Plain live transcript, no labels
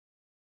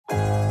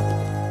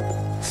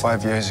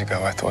5 years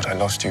ago, I thought I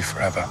lost you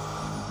forever.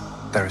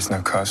 There is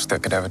no curse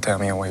that could ever tear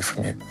me away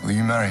from you. Will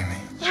you marry me?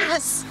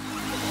 Yes.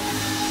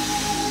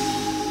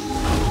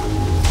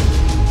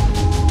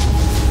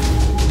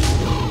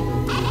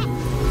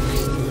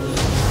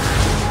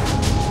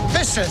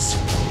 Mistress,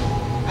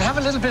 I have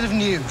a little bit of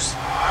news.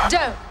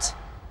 Don't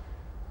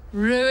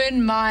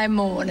ruin my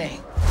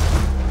morning.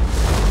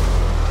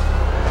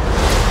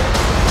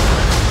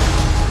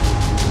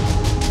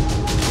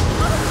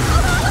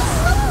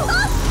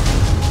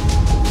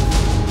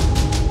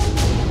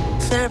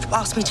 Philip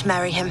asked me to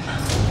marry him.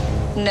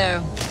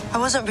 No. I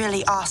wasn't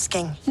really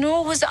asking.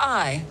 Nor was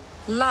I.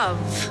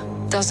 Love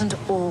doesn't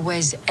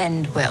always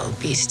end well,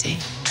 Beastie.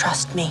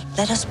 Trust me.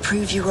 Let us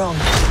prove you wrong.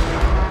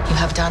 You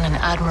have done an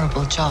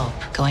admirable job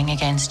going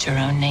against your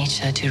own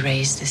nature to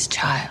raise this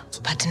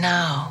child. But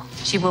now,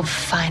 she will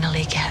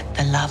finally get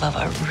the love of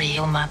a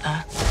real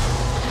mother.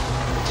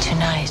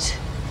 Tonight,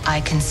 I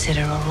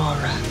consider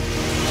Aurora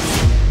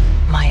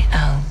my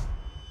own.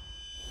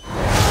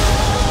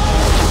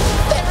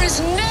 There is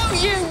no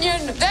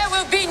union. There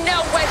will be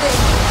no wedding.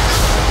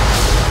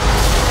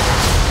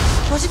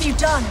 What have you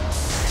done?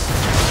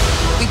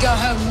 We go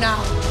home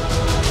now.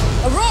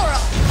 Aurora!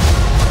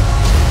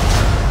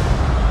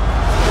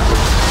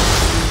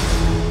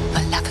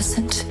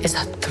 Maleficent is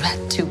a threat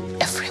to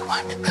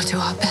everyone. We'll do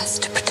our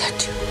best to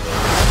protect you.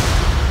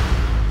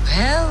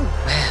 Well,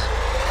 well.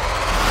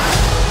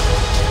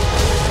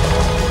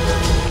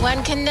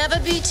 One can never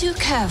be too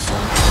careful.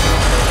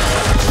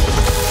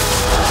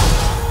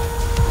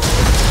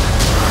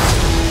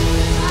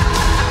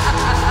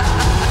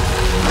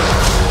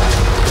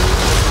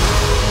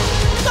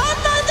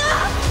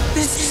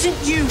 This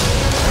isn't you.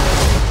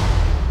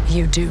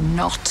 You do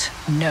not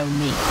know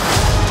me.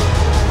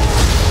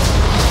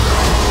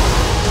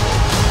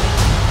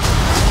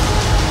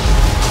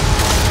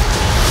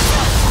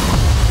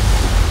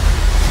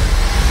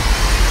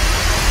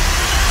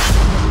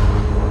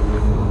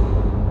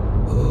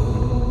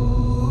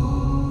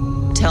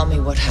 Tell me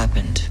what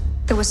happened.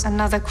 There was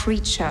another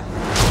creature.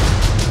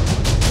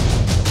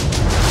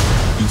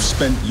 You've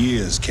spent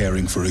years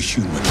caring for a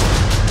human.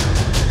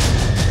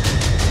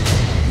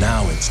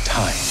 Now it's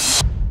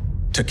time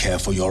to care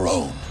for your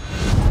own.